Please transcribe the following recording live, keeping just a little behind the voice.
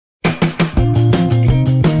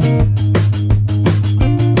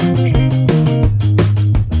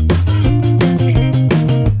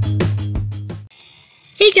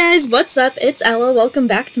what's up? It's Ella. Welcome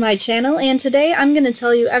back to my channel, and today I'm going to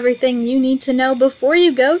tell you everything you need to know before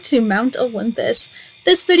you go to Mount Olympus.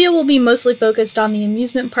 This video will be mostly focused on the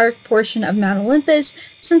amusement park portion of Mount Olympus,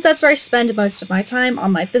 since that's where I spend most of my time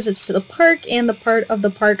on my visits to the park and the part of the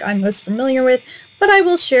park I'm most familiar with, but I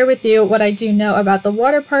will share with you what I do know about the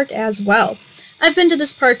water park as well. I've been to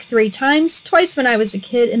this park 3 times, twice when I was a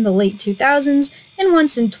kid in the late 2000s, and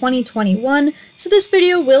once in 2021, so this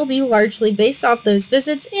video will be largely based off those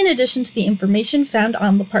visits in addition to the information found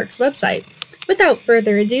on the park's website. Without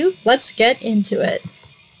further ado, let's get into it.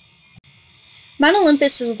 Mount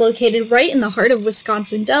Olympus is located right in the heart of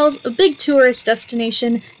Wisconsin Dells, a big tourist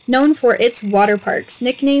destination known for its water parks,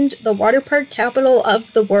 nicknamed the water park capital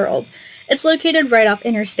of the world. It's located right off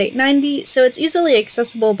Interstate 90, so it's easily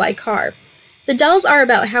accessible by car. The Dells are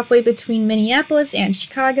about halfway between Minneapolis and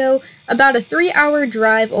Chicago, about a 3-hour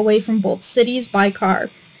drive away from both cities by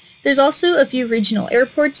car. There's also a few regional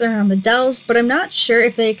airports around the Dells, but I'm not sure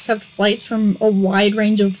if they accept flights from a wide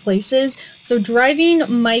range of places, so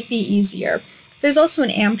driving might be easier. There's also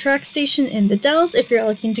an Amtrak station in the Dells if you're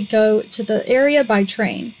looking to go to the area by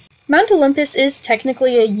train. Mount Olympus is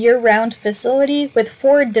technically a year-round facility with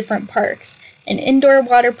 4 different parks: an indoor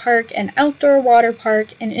water park, an outdoor water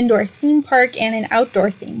park, an indoor theme park, and an outdoor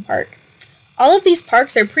theme park. All of these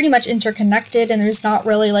parks are pretty much interconnected, and there's not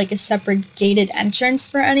really like a separate gated entrance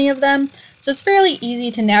for any of them, so it's fairly easy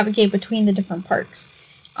to navigate between the different parks.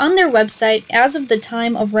 On their website, as of the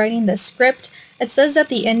time of writing this script, it says that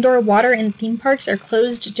the indoor water and theme parks are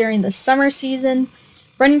closed during the summer season,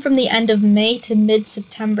 running from the end of May to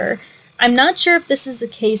mid-September. I'm not sure if this is the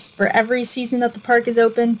case for every season that the park is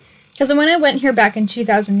open, because when I went here back in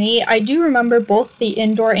 2008, I do remember both the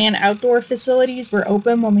indoor and outdoor facilities were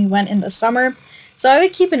open when we went in the summer, so I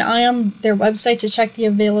would keep an eye on their website to check the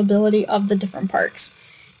availability of the different parks.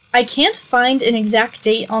 I can't find an exact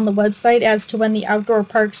date on the website as to when the outdoor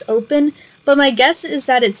parks open, but my guess is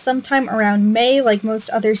that it's sometime around May, like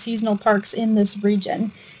most other seasonal parks in this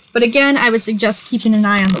region. But again, I would suggest keeping an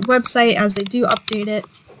eye on the website as they do update it,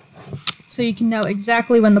 so you can know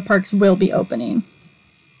exactly when the parks will be opening.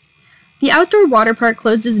 The outdoor water park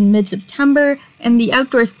closes in mid-September, and the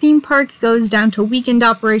outdoor theme park goes down to weekend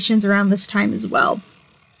operations around this time as well.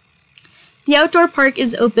 The outdoor park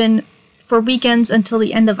is open for weekends until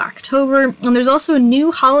the end of October, and there's also a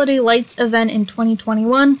new Holiday Lights event in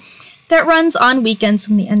 2021 that runs on weekends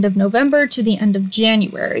from the end of November to the end of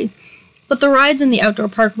January. But the rides in the outdoor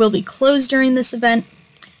park will be closed during this event,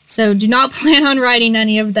 so do not plan on riding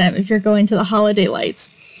any of them if you're going to the Holiday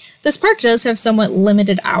Lights. This park does have somewhat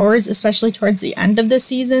limited hours, especially towards the end of the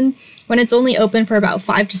season, when it's only open for about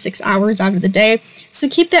 5 to 6 hours out of the day, so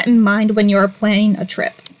keep that in mind when you are planning a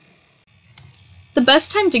trip. The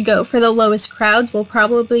best time to go for the lowest crowds will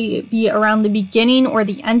probably be around the beginning or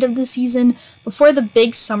the end of the season, before the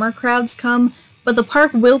big summer crowds come, but the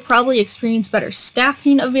park will probably experience better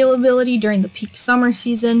staffing availability during the peak summer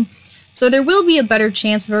season, so there will be a better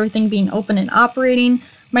chance of everything being open and operating.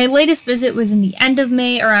 My latest visit was in the end of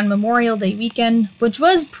May, around Memorial Day weekend, which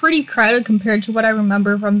was pretty crowded compared to what I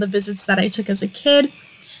remember from the visits that I took as a kid,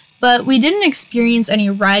 but we didn't experience any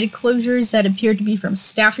ride closures that appeared to be from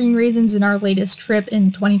staffing reasons in our latest trip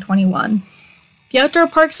in 2021. The outdoor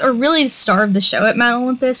parks are really the star of the show at Mount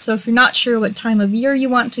Olympus, so if you're not sure what time of year you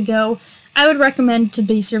want to go, I would recommend to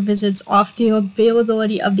base your visits off the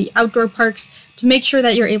availability of the outdoor parks to make sure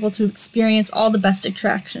that you're able to experience all the best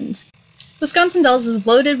attractions. Wisconsin Dells is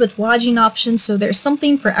loaded with lodging options, so there's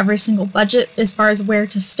something for every single budget as far as where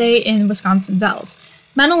to stay in Wisconsin Dells.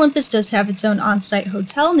 Mount Olympus does have its own on-site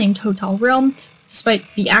hotel named Hotel Rome,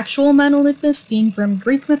 despite the actual Mount Olympus being from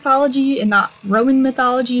Greek mythology and not Roman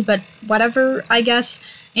mythology, but whatever, I guess.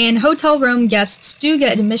 And Hotel Rome guests do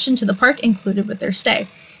get admission to the park included with their stay.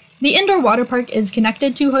 The indoor water park is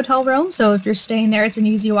connected to Hotel Rome, so if you're staying there, it's an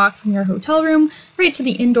easy walk from your hotel room right to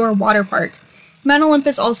the indoor water park. Mount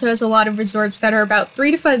Olympus also has a lot of resorts that are about 3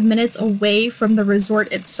 to 5 minutes away from the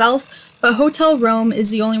resort itself, but Hotel Rome is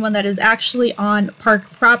the only one that is actually on park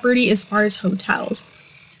property as far as hotels.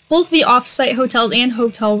 Both the off-site hotels and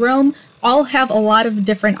Hotel Rome all have a lot of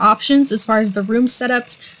different options as far as the room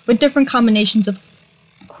setups, with different combinations of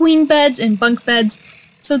queen beds and bunk beds,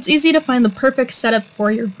 so it's easy to find the perfect setup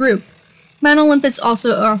for your group. Mount Olympus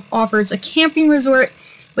also offers a camping resort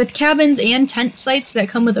with cabins and tent sites that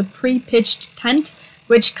come with a pre-pitched tent,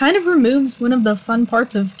 which kind of removes one of the fun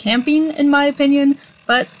parts of camping, in my opinion,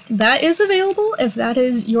 but that is available if that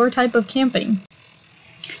is your type of camping.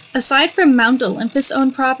 Aside from Mount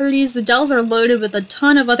Olympus-owned properties, the Dells are loaded with a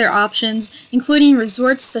ton of other options, including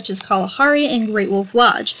resorts such as Kalahari and Great Wolf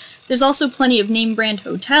Lodge. There's also plenty of name-brand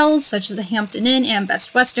hotels, such as the Hampton Inn and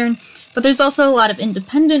Best Western, but there's also a lot of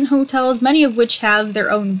independent hotels, many of which have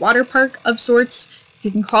their own water park of sorts.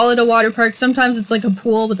 You can call it a water park. Sometimes it's like a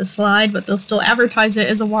pool with a slide, but they'll still advertise it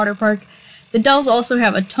as a water park. The Dells also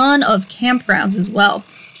have a ton of campgrounds as well.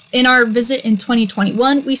 In our visit in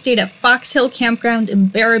 2021, we stayed at Fox Hill Campground in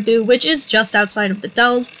Baraboo, which is just outside of the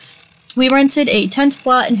Dells. We rented a tent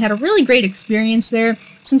plot and had a really great experience there.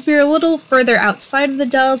 Since we were a little further outside of the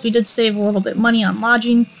Dells, we did save a little bit money on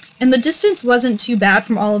lodging, and the distance wasn't too bad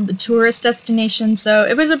from all of the tourist destinations, so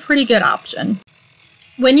it was a pretty good option.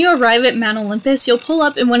 When you arrive at Mount Olympus, you'll pull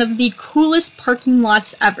up in one of the coolest parking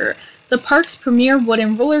lots ever. The park's premier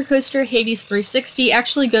wooden roller coaster, Hades 360,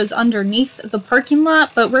 actually goes underneath the parking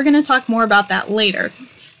lot, but we're going to talk more about that later.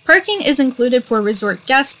 Parking is included for resort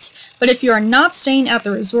guests, but if you are not staying at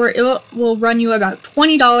the resort, it will run you about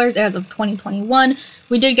 $20 as of 2021.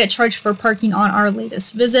 We did get charged for parking on our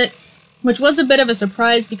latest visit, which was a bit of a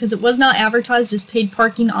surprise because it was not advertised as paid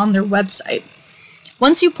parking on their website.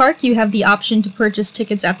 Once you park, you have the option to purchase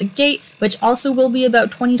tickets at the gate, which also will be about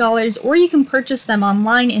 $20, or you can purchase them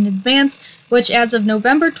online in advance, which as of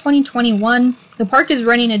November 2021, the park is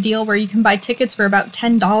running a deal where you can buy tickets for about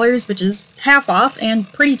 $10, which is half off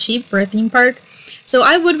and pretty cheap for a theme park. So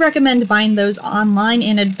I would recommend buying those online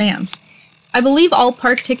in advance. I believe all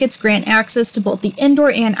park tickets grant access to both the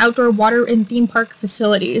indoor and outdoor water and theme park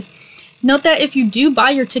facilities. Note that if you do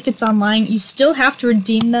buy your tickets online, you still have to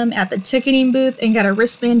redeem them at the ticketing booth and get a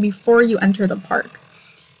wristband before you enter the park.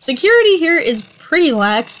 Security here is pretty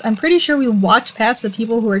lax. I'm pretty sure we walked past the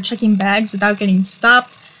people who were checking bags without getting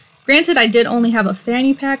stopped. Granted, I did only have a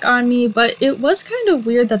fanny pack on me, but it was kind of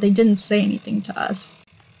weird that they didn't say anything to us.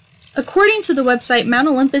 According to the website, Mount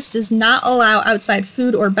Olympus does not allow outside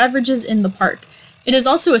food or beverages in the park. It is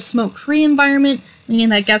also a smoke-free environment, meaning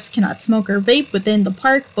that guests cannot smoke or vape within the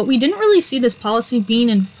park, but we didn't really see this policy being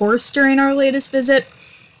enforced during our latest visit.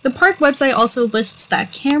 The park website also lists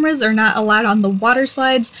that cameras are not allowed on the water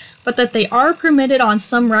slides, but that they are permitted on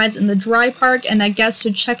some rides in the dry park, and that guests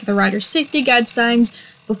should check the rider safety guide signs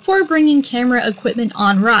before bringing camera equipment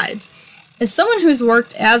on rides. As someone who's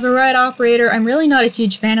worked as a ride operator, I'm really not a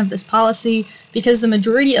huge fan of this policy because the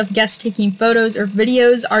majority of guests taking photos or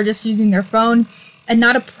videos are just using their phone and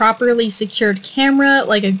not a properly secured camera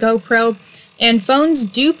like a GoPro, and phones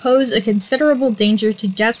do pose a considerable danger to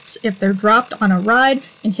guests if they're dropped on a ride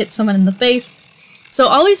and hit someone in the face. So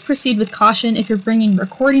always proceed with caution if you're bringing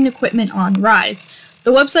recording equipment on rides.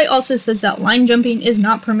 The website also says that line jumping is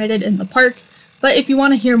not permitted in the park, but if you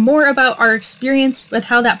want to hear more about our experience with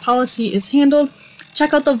how that policy is handled,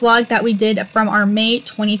 check out the vlog that we did from our May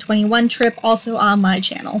 2021 trip, also on my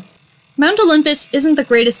channel. Mount Olympus isn't the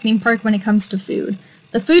greatest theme park when it comes to food.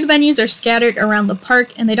 The food venues are scattered around the park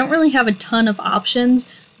and they don't really have a ton of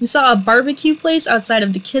options. We saw a barbecue place outside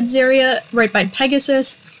of the kids area right by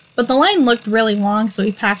Pegasus, but the line looked really long so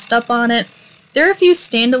we passed up on it. There are a few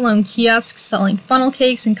standalone kiosks selling funnel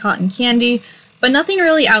cakes and cotton candy, but nothing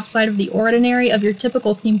really outside of the ordinary of your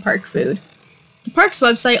typical theme park food. The park's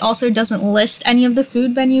website also doesn't list any of the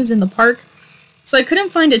food venues in the park, so I couldn't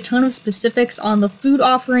find a ton of specifics on the food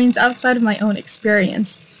offerings outside of my own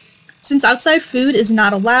experience. Since outside food is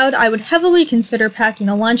not allowed, I would heavily consider packing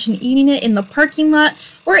a lunch and eating it in the parking lot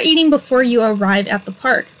or eating before you arrive at the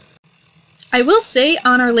park. I will say,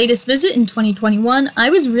 on our latest visit in 2021, I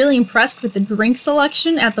was really impressed with the drink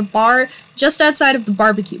selection at the bar just outside of the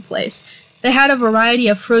barbecue place. They had a variety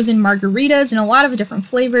of frozen margaritas in a lot of different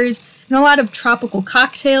flavors, and a lot of tropical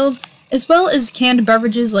cocktails, as well as canned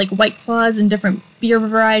beverages like White Claws and different beer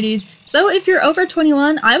varieties. So if you're over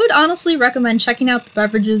 21, I would honestly recommend checking out the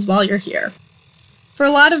beverages while you're here. For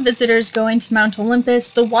a lot of visitors going to Mount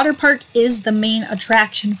Olympus, the water park is the main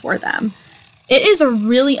attraction for them. It is a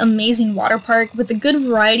really amazing water park with a good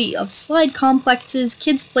variety of slide complexes,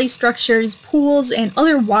 kids' play structures, pools, and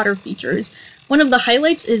other water features. One of the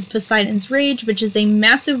highlights is Poseidon's Rage, which is a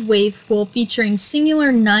massive wave pool featuring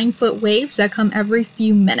singular 9-foot waves that come every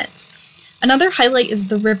few minutes. Another highlight is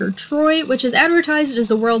the River Troy, which is advertised as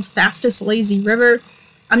the world's fastest lazy river.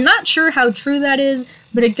 I'm not sure how true that is,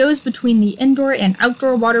 but it goes between the indoor and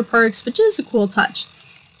outdoor water parks, which is a cool touch.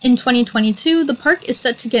 In 2022, the park is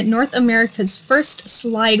set to get North America's first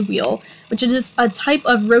slide wheel, which is a type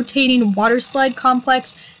of rotating water slide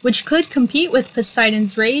complex which could compete with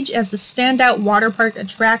Poseidon's Rage as the standout water park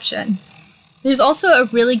attraction. There's also a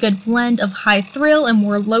really good blend of high thrill and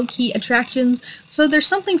more low-key attractions, so there's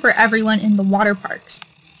something for everyone in the water parks.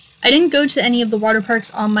 I didn't go to any of the water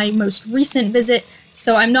parks on my most recent visit,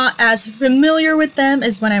 so I'm not as familiar with them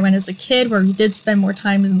as when I went as a kid, where we did spend more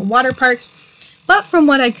time in the water parks. But from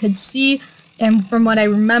what I could see, and from what I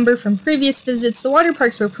remember from previous visits, the water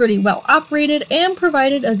parks were pretty well operated and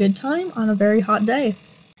provided a good time on a very hot day.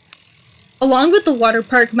 Along with the water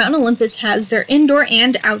park, Mount Olympus has their indoor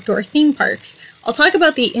and outdoor theme parks. I'll talk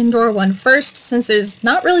about the indoor one first, since there's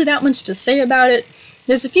not really that much to say about it.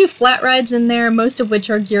 There's a few flat rides in there, most of which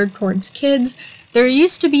are geared towards kids. There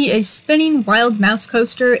used to be a spinning wild mouse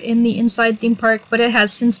coaster in the inside theme park, but it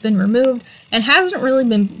has since been removed and hasn't really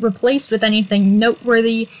been replaced with anything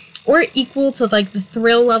noteworthy or equal to like the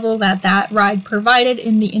thrill level that ride provided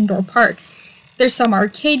in the indoor park. There's some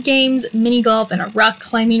arcade games, mini golf, and a rock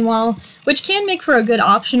climbing wall, which can make for a good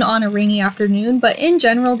option on a rainy afternoon, but in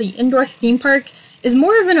general, the indoor theme park is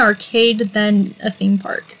more of an arcade than a theme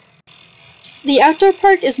park. The outdoor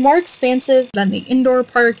park is more expansive than the indoor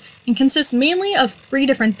park and consists mainly of 3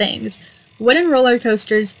 different things: wooden roller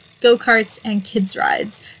coasters, go-karts, and kids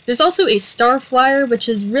rides. There's also a Star Flyer, which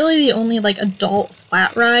is really the only like adult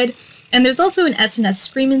flat ride. And there's also an S&S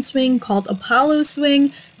Screamin' Swing called Apollo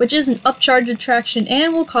Swing, which is an upcharge attraction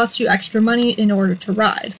and will cost you extra money in order to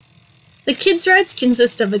ride. The kids' rides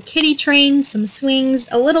consist of a kiddie train, some swings,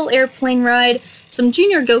 a little airplane ride, some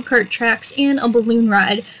junior go-kart tracks, and a balloon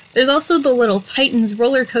ride. There's also the Little Titans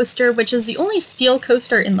roller coaster, which is the only steel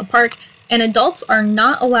coaster in the park, and adults are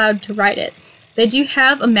not allowed to ride it. They do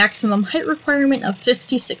have a maximum height requirement of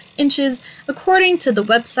 56 inches, according to the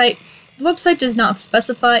website. The website does not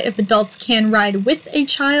specify if adults can ride with a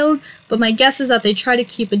child, but my guess is that they try to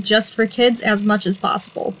keep it just for kids as much as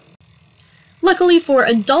possible. Luckily for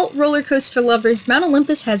adult roller coaster lovers, Mount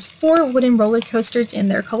Olympus has 4 wooden roller coasters in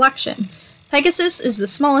their collection. Pegasus is the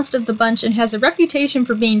smallest of the bunch and has a reputation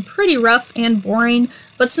for being pretty rough and boring,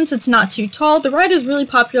 but since it's not too tall, the ride is really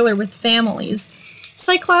popular with families.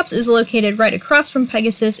 Cyclops is located right across from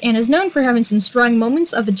Pegasus and is known for having some strong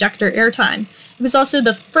moments of ejector airtime. It was also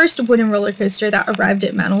the first wooden roller coaster that arrived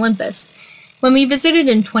at Mount Olympus. When we visited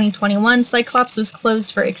in 2021, Cyclops was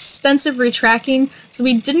closed for extensive retracking, so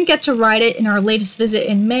we didn't get to ride it in our latest visit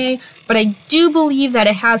in May, but I do believe that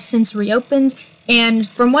it has since reopened, and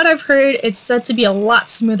from what I've heard, it's said to be a lot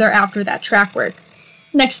smoother after that track work.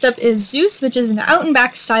 Next up is Zeus, which is an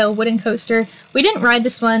out-and-back style wooden coaster. We didn't ride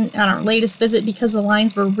this one on our latest visit because the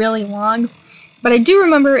lines were really long, but I do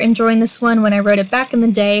remember enjoying this one when I rode it back in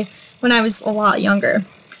the day when I was a lot younger.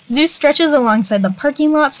 Zeus stretches alongside the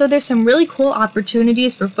parking lot, so there's some really cool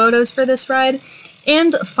opportunities for photos for this ride.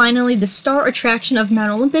 And finally, the star attraction of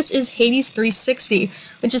Mount Olympus is Hades 360,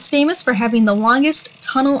 which is famous for having the longest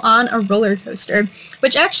tunnel on a roller coaster,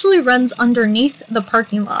 which actually runs underneath the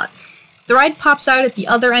parking lot. The ride pops out at the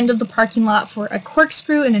other end of the parking lot for a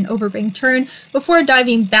corkscrew and an overbank turn before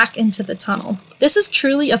diving back into the tunnel. This is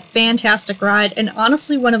truly a fantastic ride and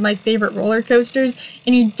honestly one of my favorite roller coasters,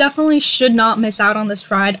 and you definitely should not miss out on this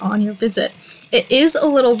ride on your visit. It is a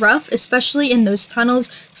little rough, especially in those tunnels,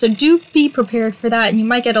 so do be prepared for that and you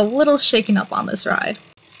might get a little shaken up on this ride.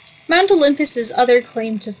 Mount Olympus's other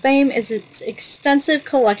claim to fame is its extensive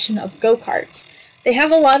collection of go-karts. They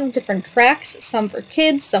have a lot of different tracks, some for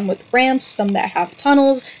kids, some with ramps, some that have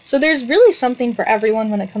tunnels, so there's really something for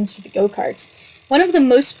everyone when it comes to the go-karts. One of the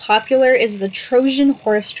most popular is the Trojan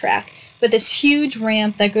horse track, with this huge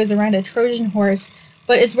ramp that goes around a Trojan horse,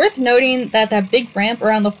 but it's worth noting that that big ramp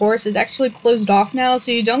around the horse is actually closed off now,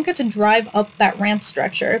 so you don't get to drive up that ramp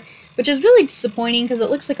structure, which is really disappointing because it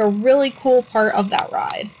looks like a really cool part of that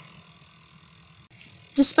ride.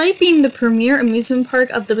 Despite being the premier amusement park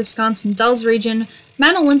of the Wisconsin Dells region,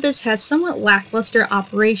 Mount Olympus has somewhat lackluster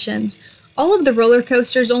operations. All of the roller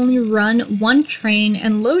coasters only run one train,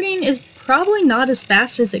 and loading is probably not as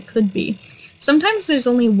fast as it could be. Sometimes there's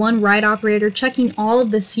only one ride operator checking all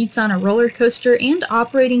of the seats on a roller coaster and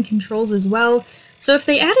operating controls as well, so if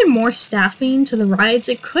they added more staffing to the rides,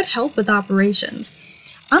 it could help with operations.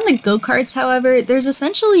 On the go-karts, however, there's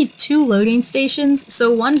essentially 2 loading stations,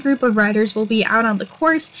 so one group of riders will be out on the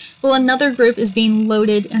course, while another group is being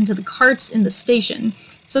loaded into the carts in the station.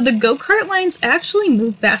 So the go-kart lines actually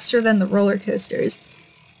move faster than the roller coasters.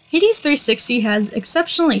 Hades 360 has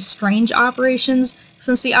exceptionally strange operations,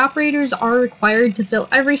 since the operators are required to fill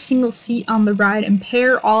every single seat on the ride and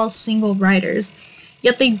pair all single riders.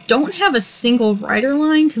 Yet they don't have a single rider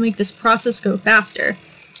line to make this process go faster.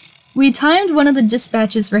 We timed one of the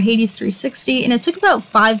dispatches for Hades 360, and it took about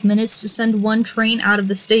 5 minutes to send one train out of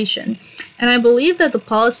the station, and I believe that the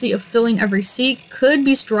policy of filling every seat could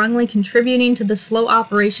be strongly contributing to the slow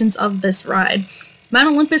operations of this ride. Mount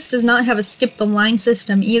Olympus does not have a skip-the-line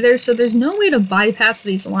system either, so there's no way to bypass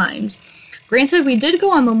these lines. Granted, we did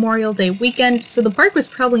go on Memorial Day weekend, so the park was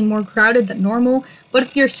probably more crowded than normal, but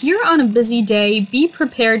if you're here on a busy day, be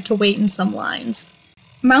prepared to wait in some lines.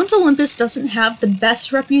 Mount Olympus doesn't have the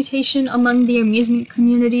best reputation among the amusement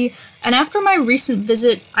community, and after my recent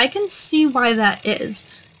visit, I can see why that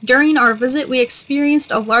is. During our visit, we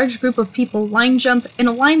experienced a large group of people line jump in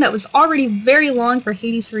a line that was already very long for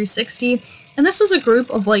Hades 360, and this was a group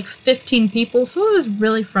of like 15 people, so it was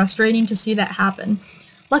really frustrating to see that happen.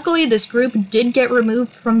 Luckily, this group did get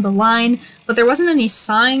removed from the line, but there wasn't any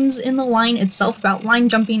signs in the line itself about line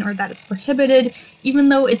jumping or that it's prohibited, even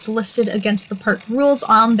though it's listed against the park rules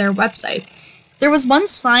on their website. There was one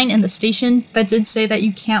sign in the station that did say that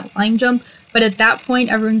you can't line jump, but at that point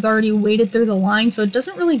everyone's already waded through the line, so it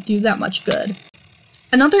doesn't really do that much good.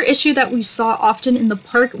 Another issue that we saw often in the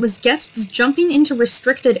park was guests jumping into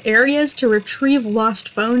restricted areas to retrieve lost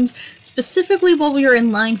phones, specifically while we were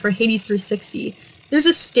in line for Hades 360. There's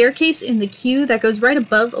a staircase in the queue that goes right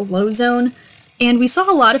above a low zone, and we saw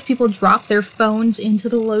a lot of people drop their phones into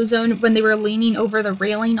the low zone when they were leaning over the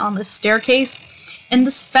railing on the staircase. And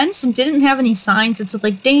this fence didn't have any signs that said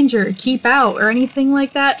like danger, keep out, or anything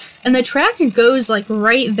like that, and the track goes like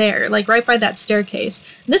right there, like right by that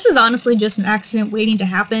staircase. This is honestly just an accident waiting to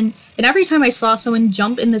happen, and every time I saw someone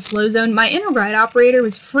jump in this low zone, my inner ride operator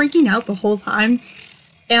was freaking out the whole time,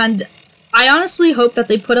 and I honestly hope that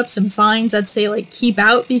they put up some signs that say like keep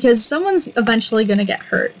out, because someone's eventually gonna get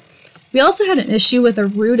hurt. We also had an issue with a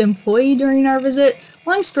rude employee during our visit.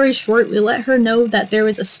 Long story short, we let her know that there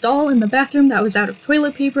was a stall in the bathroom that was out of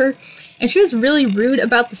toilet paper, and she was really rude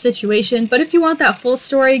about the situation, but if you want that full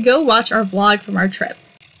story, go watch our vlog from our trip.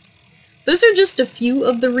 Those are just a few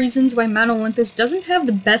of the reasons why Mount Olympus doesn't have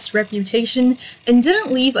the best reputation and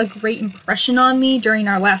didn't leave a great impression on me during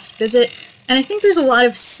our last visit. And I think there's a lot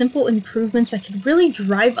of simple improvements that could really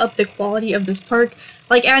drive up the quality of this park,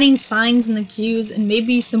 like adding signs in the queues and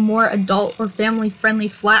maybe some more adult or family-friendly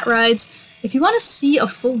flat rides. If you want to see a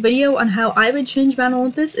full video on how I would change Mount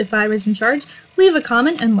Olympus if I was in charge, leave a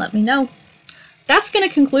comment and let me know. That's going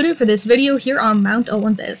to conclude it for this video here on Mount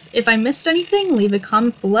Olympus. If I missed anything, leave a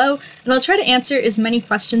comment below, and I'll try to answer as many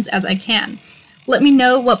questions as I can. Let me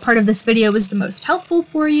know what part of this video was the most helpful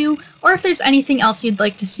for you, or if there's anything else you'd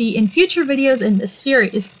like to see in future videos in this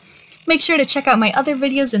series. Make sure to check out my other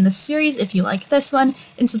videos in this series if you like this one,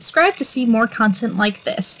 and subscribe to see more content like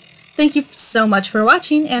this. Thank you so much for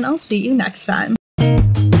watching, and I'll see you next time.